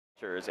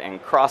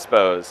and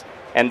crossbows,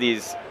 and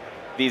these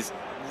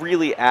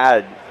really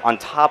add on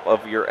top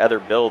of your other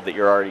build that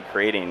you're already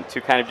creating to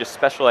kind of just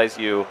specialize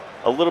you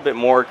a little bit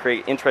more,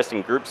 create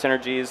interesting group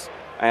synergies,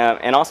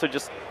 and also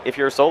just if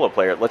you're a solo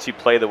player, it lets you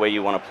play the way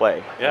you want to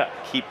play. Yeah.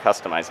 Keep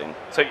customizing.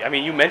 So, I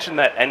mean, you mentioned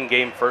that end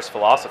game first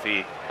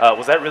philosophy.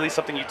 Was that really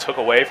something you took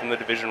away from the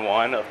Division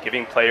 1 of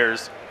giving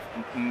players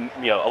a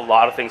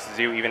lot of things to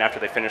do even after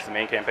they finish the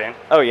main campaign?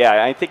 Oh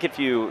yeah, I think if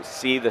you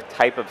see the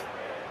type of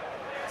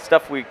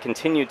stuff we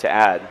continue to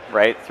add,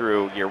 right,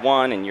 through year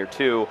 1 and year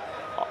 2,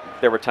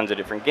 there were tons of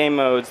different game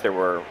modes, there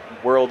were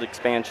world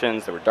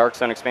expansions, there were Dark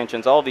Zone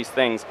expansions, all these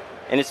things,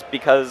 and it's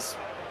because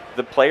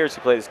the players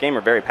who play this game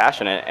are very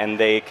passionate and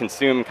they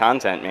consume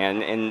content,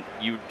 man, and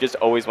you just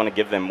always want to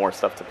give them more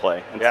stuff to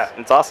play.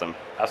 It's awesome.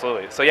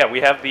 Absolutely. So yeah,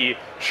 we have the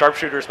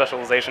sharpshooter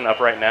specialization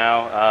up right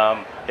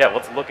now.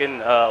 Let's look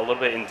in a little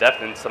bit in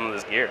depth in some of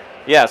this gear.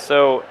 Yeah,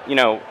 so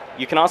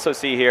you can also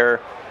see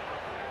here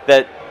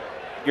that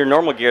your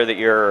normal gear that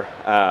you're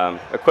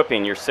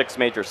equipping, your 6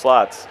 major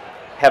slots,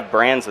 have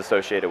brands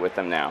associated with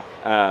them now.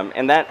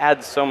 And that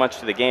adds so much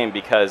to the game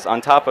because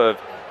on top of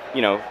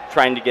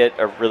trying to get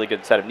a really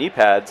good set of knee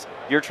pads,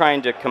 you're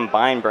trying to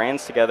combine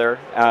brands together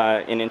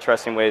in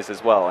interesting ways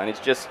as well. And it's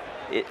just,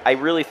 I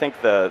really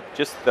think the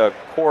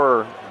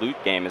core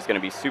loot game is going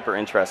to be super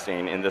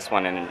interesting in this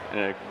one and in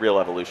a real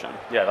evolution.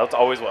 Yeah, that's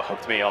always what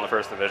hooked me on the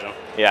first division.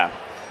 Yeah.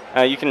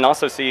 You can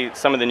also see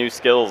some of the new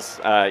skills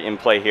in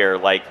play here,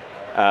 like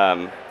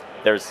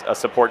there's a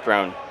support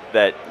drone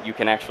that you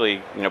can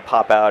actually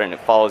pop out and it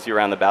follows you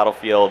around the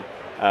battlefield,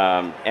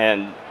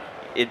 and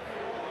it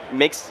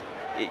makes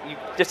you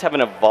just have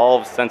an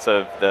evolved sense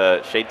of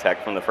the Shade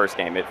Tech from the first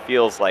game. It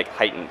feels like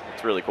heightened.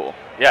 It's really cool.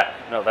 Yeah,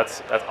 no,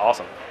 that's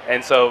awesome.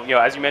 And so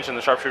as you mentioned,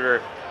 the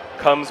sharpshooter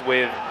comes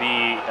with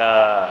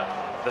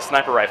the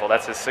sniper rifle.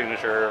 That's his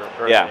signature,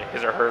 or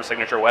his or her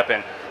signature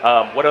weapon.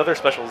 What other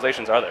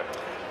specializations are there?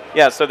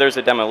 Yeah, so there's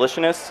a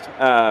demolitionist,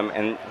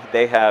 and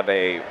they have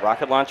a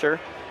rocket launcher.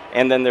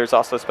 And then there's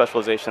also a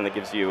specialization that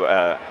gives you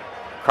a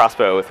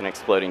crossbow with an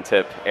exploding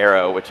tip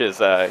arrow, which is,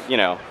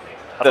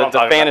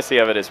 the fantasy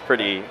of it is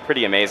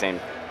pretty amazing.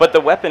 But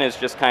the weapon is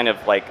just kind of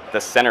like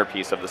the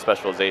centerpiece of the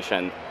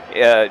specialization.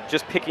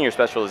 Just picking your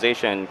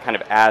specialization kind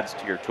of adds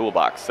to your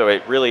toolbox. So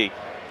it really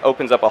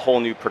opens up a whole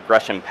new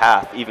progression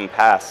path, even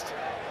past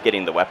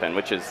getting the weapon,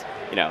 which is,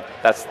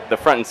 that's the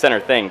front and center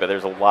thing, but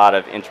there's a lot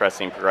of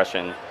interesting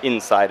progression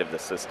inside of the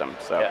system.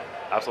 So. Yeah,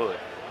 absolutely.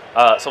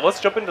 So let's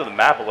jump into the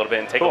map a little bit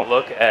and take a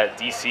look at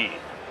DC.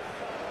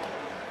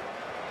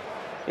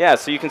 Yeah,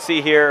 so you can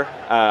see here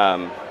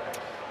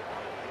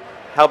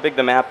how big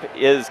the map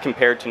is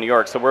compared to New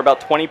York. So we're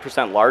about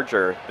 20%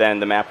 larger than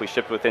the map we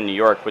shipped within New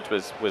York, which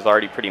was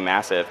already pretty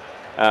massive.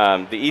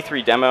 The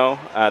E3 demo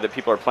that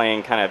people are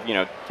playing kind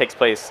of takes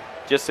place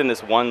just in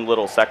this one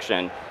little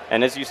section.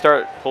 And as you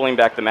start pulling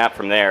back the map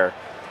from there,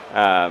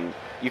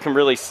 you can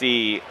really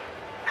see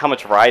how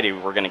much variety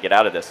we're going to get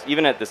out of this.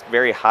 Even at this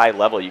very high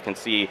level, you can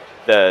see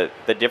the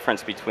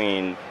difference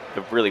between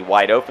the really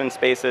wide open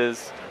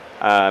spaces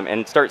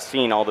and start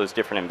seeing all those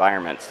different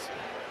environments.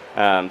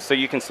 So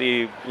you can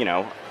see,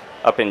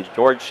 up in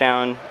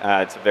Georgetown,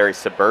 it's a very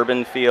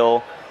suburban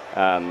feel,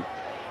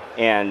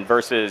 and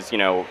versus,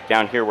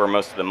 down here where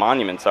most of the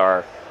monuments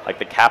are, like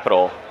the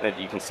Capitol that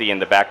you can see in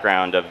the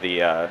background of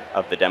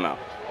the demo.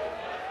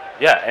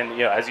 Yeah,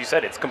 and as you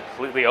said, it's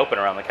completely open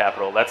around the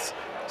Capitol. That's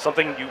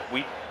something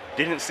we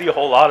didn't see a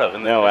whole lot of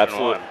in the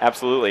Division 1.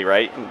 Absolutely,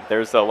 right?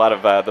 There's a lot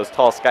of those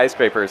tall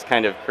skyscrapers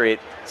kind of create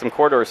some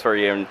corridors for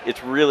you, and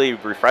it's really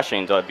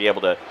refreshing to be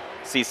able to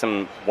see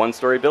some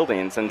one-story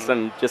buildings and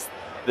some just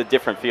the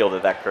different feel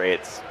that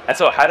creates. And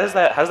so how does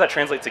that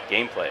translate to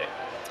gameplay?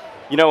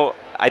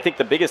 I think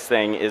the biggest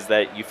thing is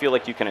that you feel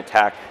like you can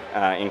attack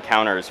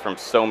encounters from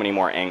so many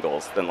more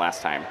angles than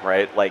last time,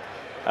 right? Like,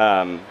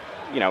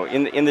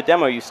 in the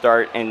demo you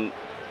start and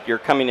you're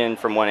coming in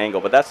from one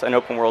angle, but that's an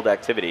open world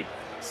activity.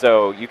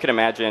 So you can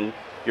imagine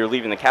you're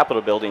leaving the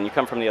Capitol building, you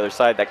come from the other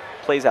side, that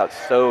plays out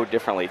so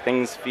differently.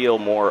 Things feel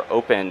more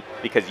open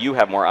because you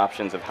have more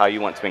options of how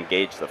you want to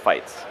engage the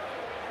fights.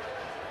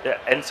 Yeah,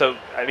 and so,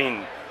 I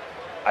mean,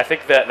 I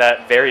think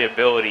that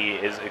variability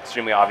is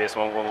extremely obvious.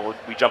 When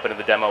we jump into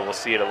the demo, we'll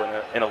see it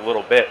in a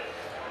little bit.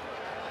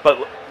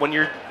 But when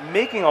you're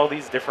making all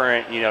these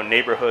different,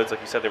 neighborhoods,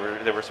 like you said,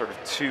 there were sort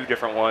of 2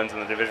 different ones in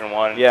the Division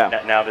 1.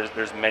 Yeah. Now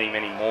there's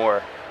many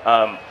more.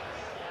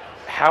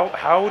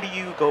 How do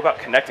you go about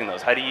connecting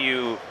those? How do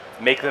you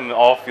make them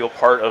all feel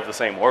part of the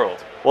same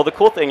world? Well, the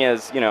cool thing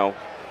is,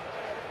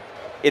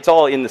 it's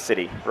all in the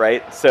city,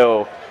 right?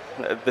 So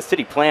the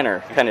city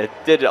planner kind of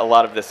did a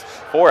lot of this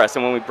for us,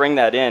 and when we bring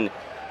that in,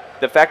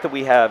 the fact that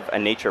we have a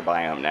nature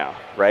biome now,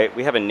 right?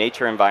 We have a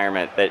nature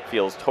environment that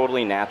feels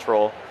totally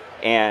natural,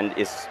 and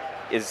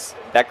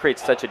that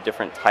creates such a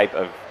different type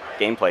of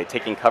gameplay.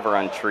 Taking cover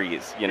on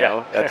trees,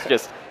 that's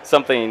just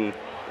something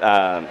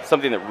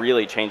that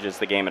really changes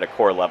the game at a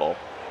core level.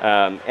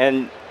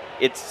 And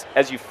it's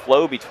as you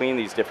flow between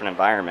these different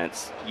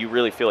environments, you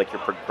really feel like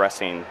you're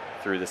progressing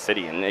through the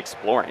city and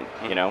exploring.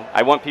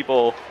 I want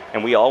people,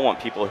 and we all want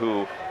people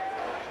who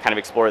kind of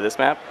explore this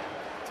map,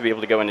 to be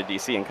able to go into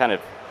DC and kind of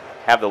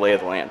have the lay of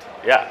the land.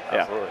 Yeah,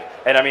 absolutely.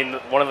 And I mean,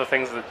 one of the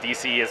things that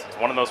DC is, it's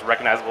one of the most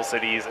recognizable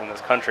cities in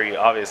this country,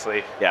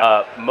 obviously,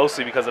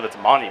 mostly because of its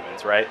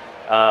monuments, right?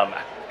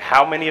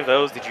 How many of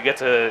those did you get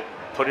to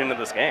put into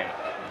this game?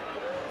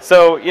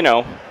 So, you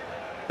know,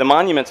 the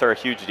monuments are a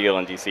huge deal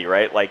in DC,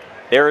 right? Like,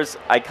 there's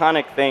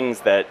iconic things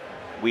that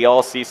we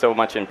all see so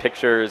much in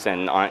pictures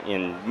and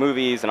in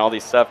movies and all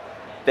these stuff,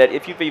 that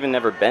if you've even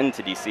never been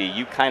to DC,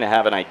 you kind of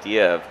have an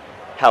idea of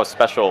how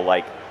special,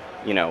 like,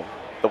 you know,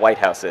 the White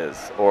House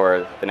is,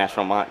 or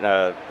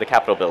the the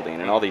Capitol building,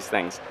 and all these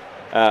things.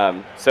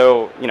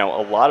 So, you know,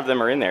 a lot of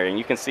them are in there, and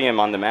you can see them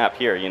on the map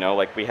here. You know,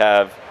 like we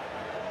have,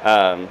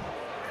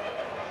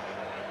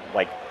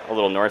 like a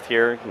little north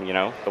here. You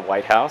know, the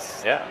White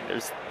House. Yeah.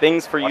 There's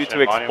things for Washington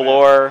you to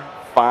explore,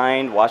 Monument.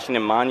 find.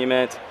 Washington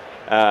Monument.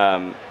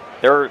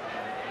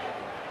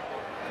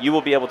 You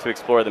will be able to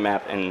explore the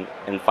map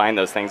and find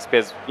those things,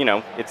 because, you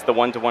know, it's the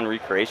one-to-one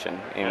recreation,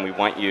 and we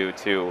want you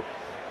to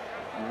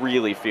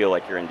really feel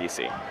like you're in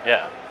DC.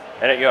 Yeah,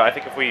 and you know, I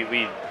think if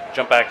we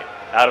jump back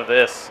out of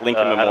this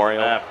Lincoln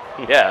Memorial.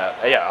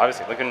 yeah,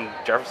 obviously Lincoln,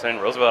 Jefferson,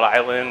 Roosevelt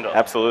Island.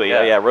 Absolutely,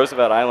 yeah.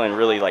 Roosevelt Island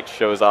really like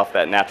shows off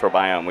that natural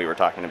biome we were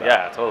talking about.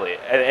 Yeah, totally.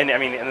 And I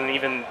mean, and then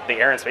even the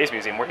Air and Space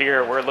Museum. We're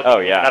here. We're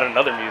looking at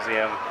another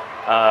museum,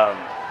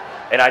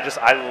 and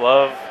I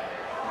love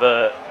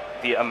the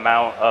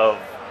amount of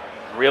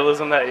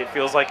realism that it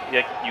feels like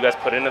you guys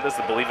put into this,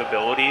 the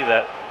believability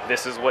that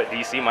this is what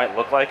DC might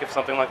look like if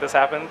something like this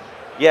happened.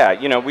 Yeah,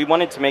 you know, we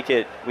wanted to make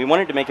it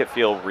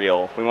feel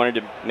real. We wanted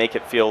to make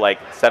it feel like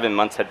 7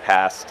 months had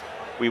passed.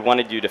 We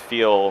wanted you to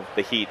feel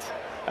the heat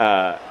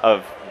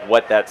of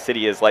what that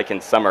city is like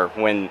in summer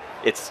when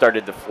it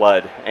started to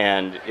flood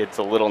and it's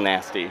a little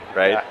nasty,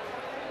 right?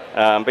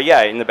 Yeah. But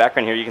yeah, in the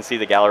background here you can see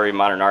the Gallery of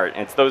Modern Art,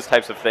 and it's those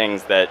types of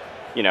things that,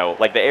 you know,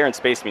 like the Air and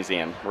Space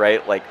Museum,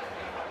 right? Like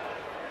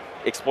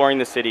exploring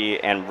the city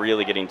and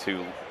really getting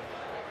to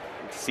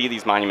see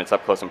these monuments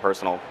up close and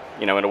personal,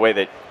 you know, in a way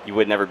that you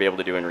would never be able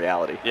to do in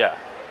reality. Yeah.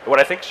 What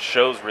I think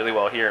shows really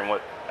well here, and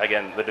what,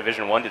 again, the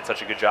Division 1 did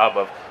such a good job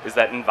of, is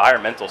that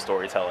environmental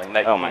storytelling,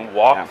 that you can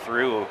walk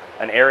through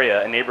an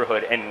area, a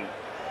neighborhood, and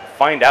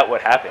find out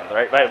what happened,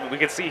 right? We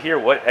could see here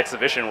what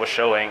exhibition was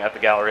showing at the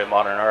Gallery of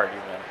Modern Art.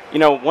 You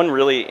know, one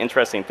really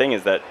interesting thing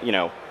is that, you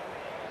know,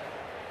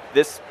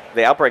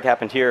 the outbreak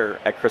happened here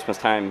at Christmas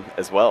time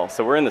as well.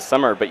 So we're in the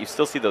summer, but you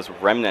still see those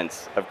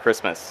remnants of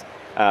Christmas,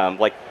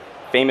 like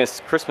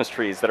famous Christmas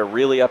trees that are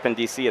really up in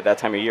DC at that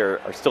time of year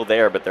are still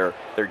there, but they're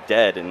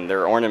dead and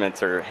their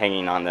ornaments are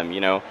hanging on them,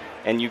 you know?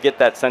 And you get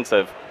that sense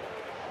of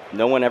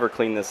no one ever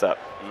cleaned this up,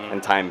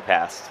 and time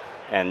passed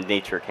and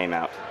nature came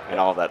out and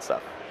all of that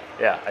stuff.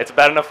 Yeah, it's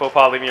bad enough faux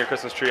pas leaving your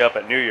Christmas tree up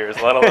at New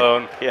Year's, let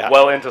alone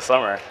well into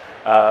summer.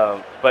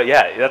 But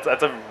yeah,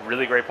 that's a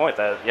really great point.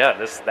 That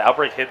the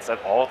outbreak hits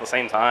all at the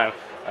same time.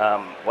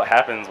 What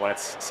happens when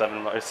it's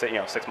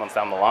 6 months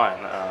down the line,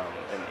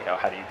 and you know,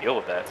 how do you deal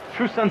with that?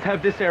 True Sons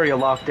have this area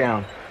locked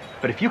down,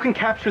 but if you can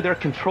capture their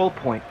control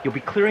point, you'll be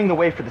clearing the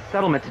way for the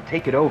settlement to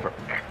take it over.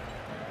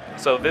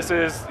 So this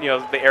is, you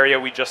know, the area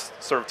we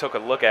just sort of took a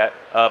look at,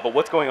 but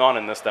what's going on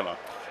in this demo?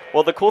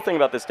 Well, the cool thing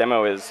about this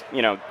demo is,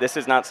 you know, this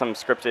is not some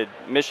scripted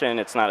mission,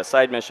 it's not a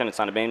side mission, it's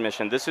not a main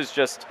mission, this is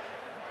just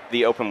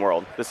the open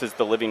world. This is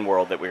the living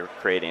world that we're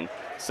creating.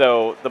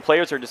 So the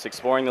players are just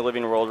exploring the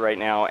living world right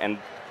now, and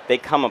they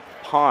come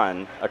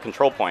upon a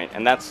control point,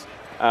 and that's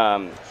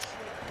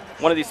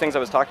one of these things I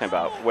was talking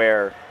about,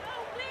 where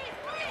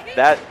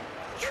that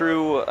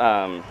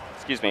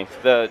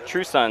the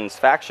True Sons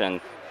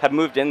faction have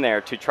moved in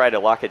there to try to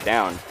lock it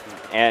down.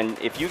 And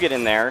if you get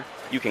in there,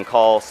 you can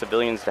call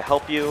civilians to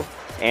help you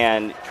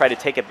and try to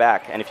take it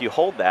back. And if you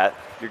hold that,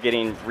 you're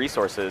getting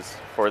resources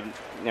for,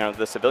 you know,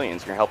 the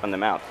civilians, and you're helping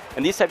them out.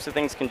 And these types of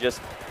things can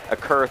just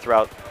occur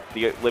throughout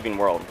the living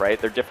world, right?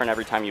 They're different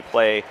every time you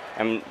play,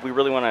 and we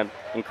really want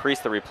to increase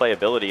the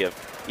replayability of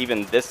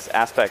even this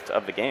aspect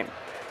of the game.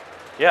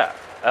 Yeah,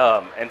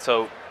 and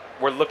so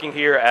we're looking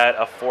here at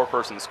a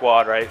 4-person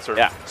squad, right? Sort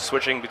of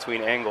switching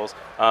between angles.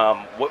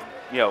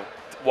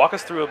 Walk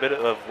us through a bit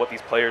of what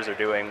these players are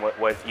doing,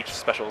 what each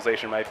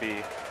specialization might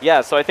be.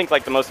 Yeah, so I think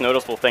like the most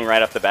noticeable thing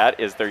right off the bat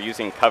is they're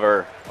using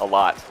cover a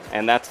lot,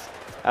 and that's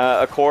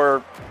a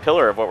core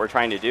pillar of what we're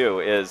trying to do.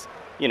 Is,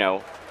 you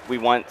know, we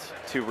want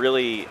to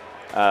really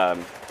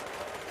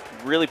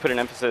put an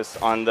emphasis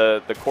on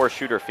the core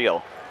shooter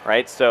feel,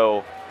 right?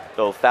 So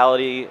the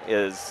lethality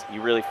is,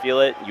 you really feel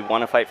it, you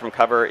want to fight from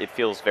cover, it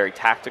feels very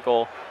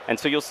tactical, and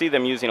so you'll see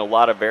them using a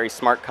lot of very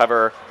smart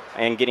cover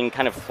and getting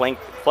kind of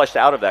flushed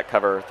out of that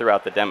cover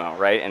throughout the demo,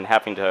 right? And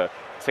having to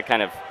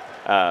kind of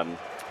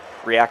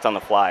react on the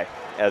fly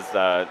as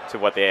to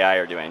what the AI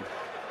are doing.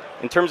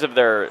 In terms of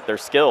their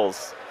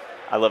skills,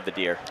 I love the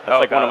deer.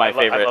 That's one of my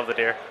favorite. I love the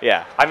deer.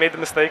 Yeah. I made the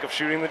mistake of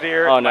shooting the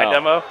deer in my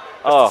demo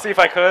to see if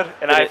I could,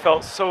 and I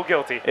felt so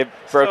guilty. It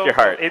broke your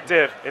heart. It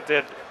did. It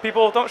did.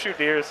 People, don't shoot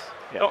deers.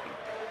 Yeah.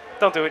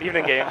 Don't do it, even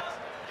in game.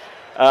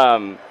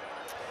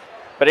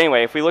 But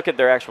anyway, if we look at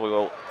their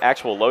actual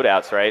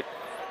loadouts, right?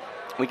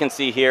 We can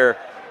see here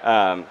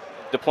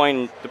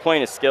deploying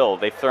a skill,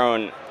 they've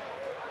thrown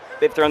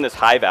this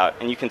hive out,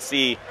 and you can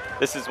see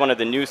this is one of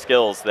the new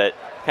skills that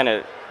kind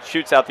of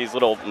shoots out these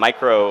little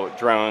micro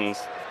drones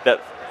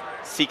that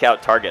seek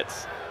out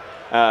targets.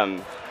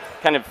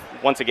 Kind of,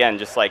 once again,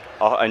 just like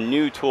a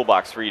new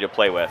toolbox for you to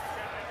play with.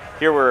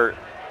 Here we're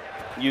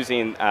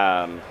using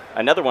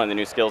another one of the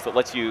new skills that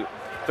lets you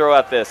throw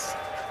out this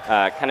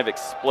kind of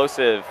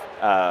explosive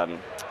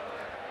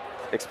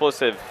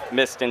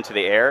mist into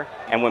the air,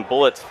 and when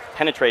bullets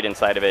penetrate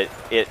inside of it,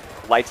 it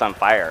lights on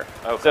fire.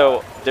 Oh,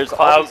 so there's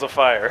clouds of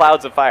fire.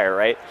 Clouds of fire,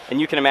 right?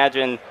 And you can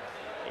imagine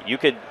you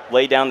could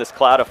lay down this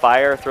cloud of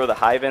fire, throw the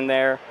hive in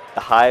there.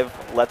 The hive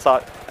lets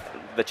out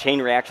the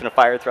chain reaction of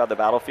fire throughout the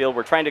battlefield.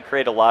 We're trying to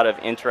create a lot of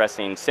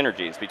interesting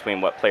synergies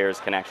between what players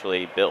can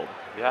actually build.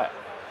 Yeah.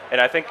 And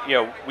I think,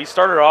 we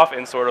started off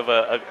in sort of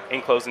a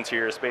enclosed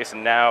interior space,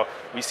 and now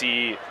we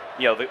see,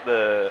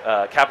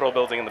 the Capitol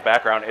building in the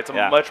background. It's a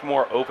much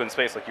more open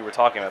space, like you were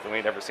talking about, than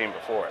we'd ever seen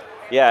before.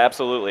 Yeah,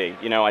 absolutely.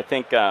 I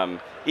think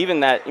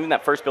even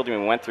that first building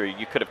we went through,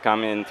 you could have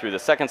come in through the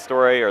second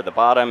story or the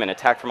bottom and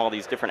attacked from all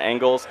these different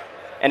angles,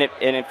 and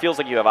it feels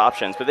like you have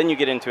options. But then you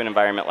get into an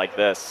environment like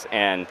this,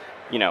 and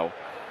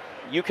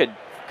you could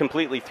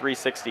completely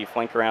 360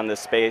 flank around this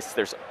space.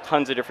 There's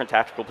tons of different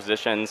tactical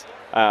positions,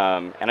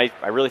 and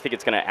I really think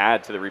it's going to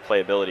add to the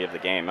replayability of the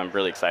game. I'm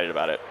really excited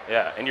about it.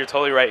 Yeah, and you're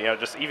totally right.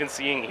 Just even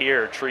seeing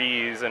here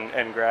trees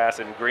and grass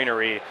and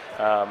greenery,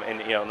 in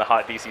the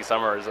hot DC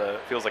summers,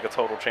 feels like a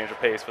total change of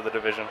pace for the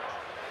Division.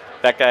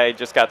 That guy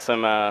just got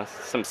some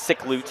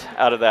sick loot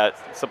out of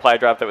that supply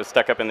drop that was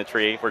stuck up in the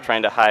tree. We're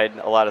trying to hide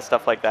a lot of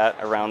stuff like that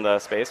around the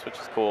space, which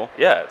is cool.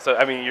 Yeah, so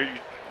I mean,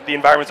 the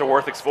environments are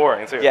worth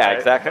exploring too. Yeah, right?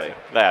 exactly.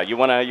 Yeah, you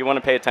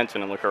wanna pay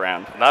attention and look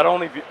around. Not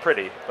only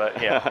pretty, but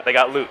they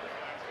got loot.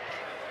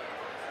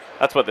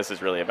 That's what this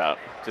is really about.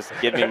 Just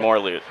give me more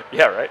loot.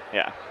 Yeah, right.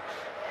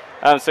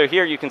 Yeah. So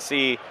here you can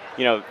see,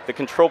 the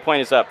control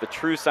point is up. The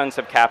True Sons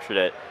have captured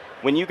it.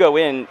 When you go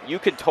in, you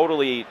could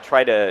totally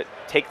try to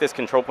take this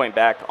control point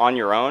back on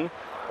your own,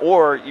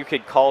 or you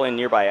could call in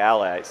nearby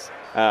allies.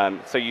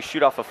 So you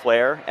shoot off a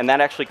flare, and that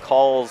actually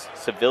calls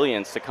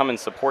civilians to come and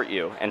support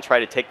you and try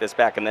to take this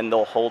back, and then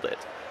they'll hold it.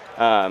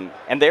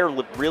 And they're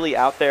really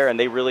out there, and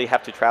they really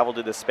have to travel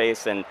to this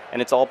space, and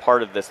it's all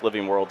part of this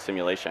living world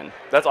simulation.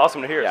 That's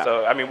awesome to hear. Yeah.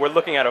 So, I mean, we're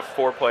looking at a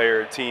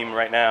 4-player team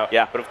right now.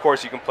 Yeah. But, of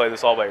course, you can play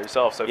this all by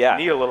yourself. So if you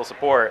need a little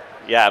support,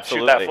 yeah,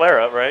 absolutely. shoot that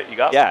flare up, right? You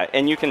got Yeah,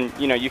 and you can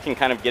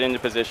kind of get into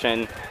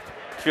position,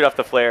 shoot off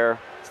the flare,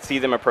 see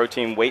them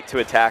approaching, wait to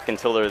attack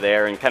until they're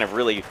there, and kind of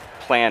really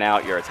plan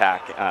out your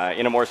attack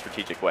in a more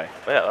strategic way.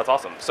 Yeah, that's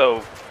awesome.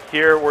 So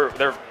here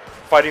they're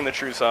fighting the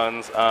True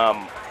Sons.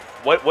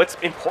 What's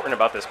important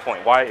about this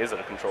point? Why is it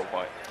a control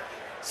point?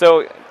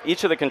 So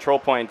each of the control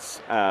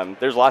points,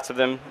 there's lots of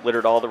them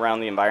littered all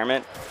around the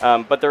environment,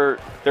 but they're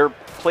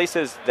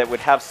places that would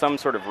have some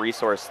sort of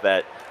resource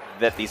that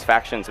these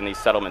factions and these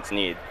settlements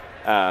need.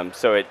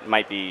 So it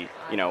might be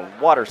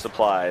water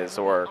supplies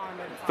or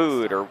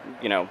food, or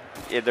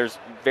there's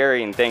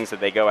varying things that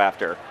they go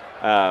after.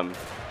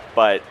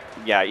 But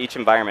yeah, each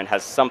environment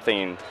has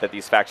something that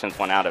these factions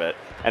want out of it.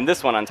 And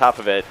this one on top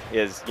of it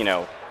is,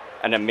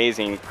 an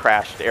amazing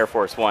crashed Air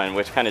Force One,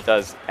 which kind of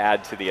does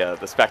add to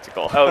the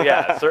spectacle. Oh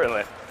yeah,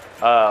 certainly.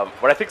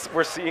 What I think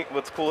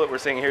what's cool that we're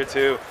seeing here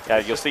too. Yeah,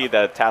 you'll see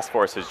the task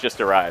force has just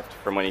arrived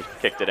from when he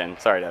kicked it in.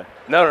 Sorry to.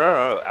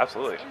 No,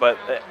 absolutely. But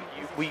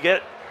we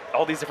get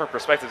all these different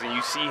perspectives, and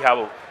you see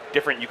how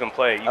different you can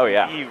play. You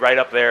can be right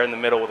up there in the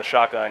middle with a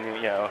shotgun,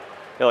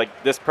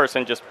 Like this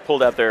person just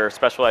pulled out their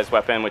specialized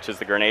weapon, which is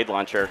the grenade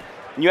launcher.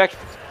 And you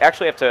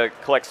actually have to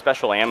collect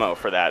special ammo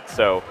for that.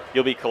 So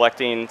you'll be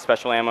collecting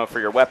special ammo for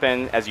your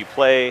weapon as you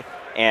play,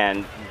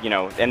 and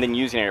and then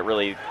using it at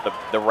really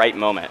the right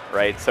moment,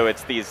 right? So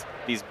it's these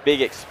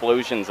big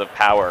explosions of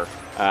power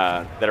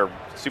that are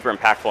super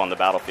impactful on the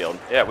battlefield.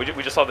 Yeah, we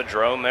just saw the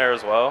drone there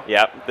as well.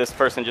 Yeah, this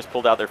person just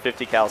pulled out their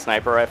 50 cal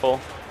sniper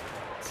rifle.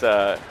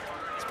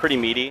 It's pretty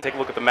meaty. Take a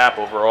look at the map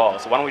overall.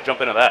 So why don't we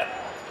jump into that?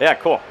 Yeah,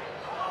 cool.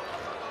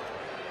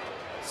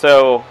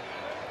 So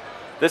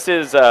this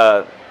is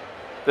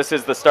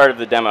the start of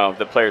the demo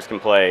that players can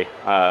play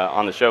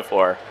on the show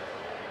floor.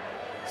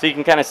 So you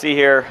can kind of see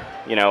here,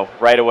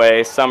 right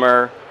away,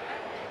 summer,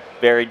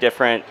 very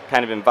different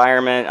kind of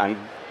environment.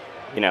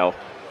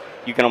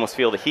 You can almost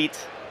feel the heat.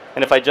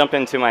 And if I jump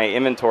into my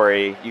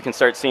inventory, you can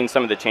start seeing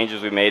some of the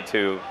changes we made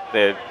to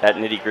that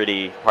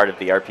nitty-gritty part of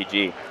the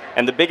RPG.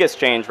 And the biggest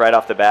change right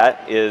off the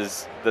bat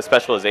is the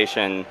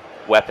specialization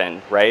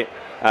weapon, right?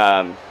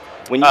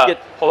 When you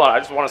hold on, I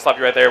just want to stop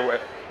you right there.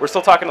 We're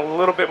still talking a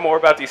little bit more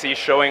about DC,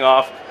 showing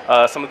off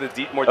some of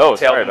the more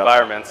detailed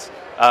environments.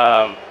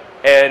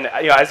 And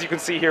as you can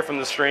see here from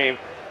the stream,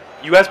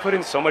 you guys put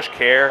in so much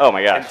care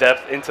and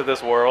depth into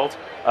this world.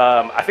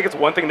 I think it's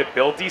one thing to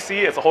build DC;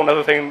 it's a whole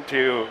other thing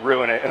to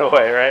ruin it in a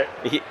way,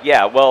 right?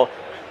 Yeah. Well,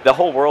 the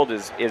whole world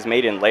is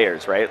made in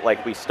layers, right?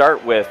 Like we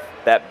start with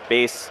that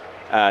base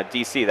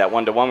DC, that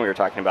 1-to-1 we were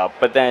talking about,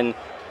 but then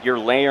you're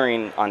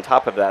layering on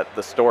top of that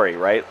the story,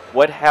 right?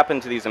 What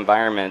happened to these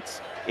environments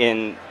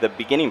in the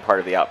beginning part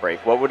of the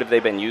outbreak? What would have they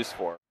been used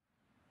for?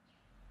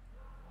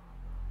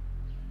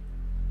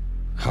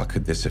 How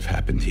could this have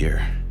happened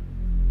here?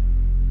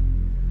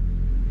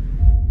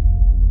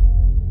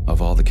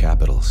 Of all the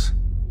capitals,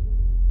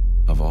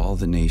 of all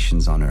the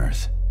nations on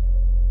Earth,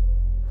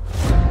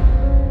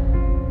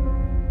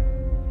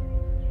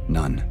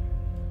 none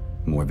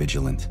more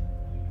vigilant,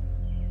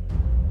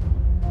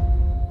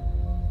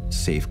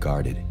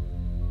 safeguarded,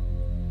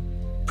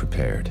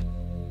 prepared.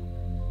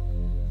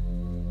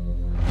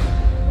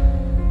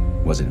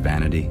 Was it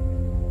vanity?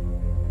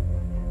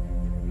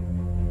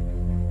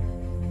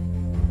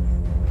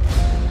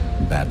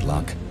 Bad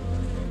luck?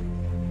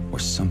 Or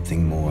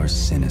something more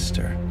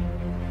sinister?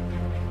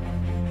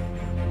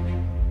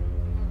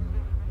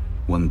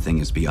 One thing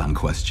is beyond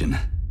question.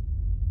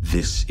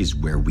 This is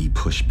where we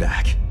push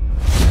back.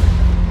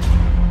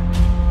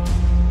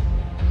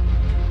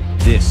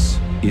 This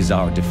is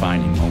our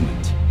defining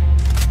moment.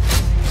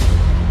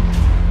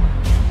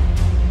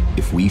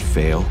 If we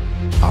fail,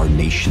 our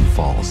nation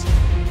falls.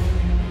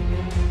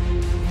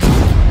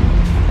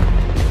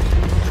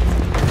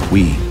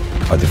 We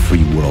are the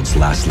free world's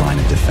last line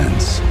of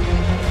defense.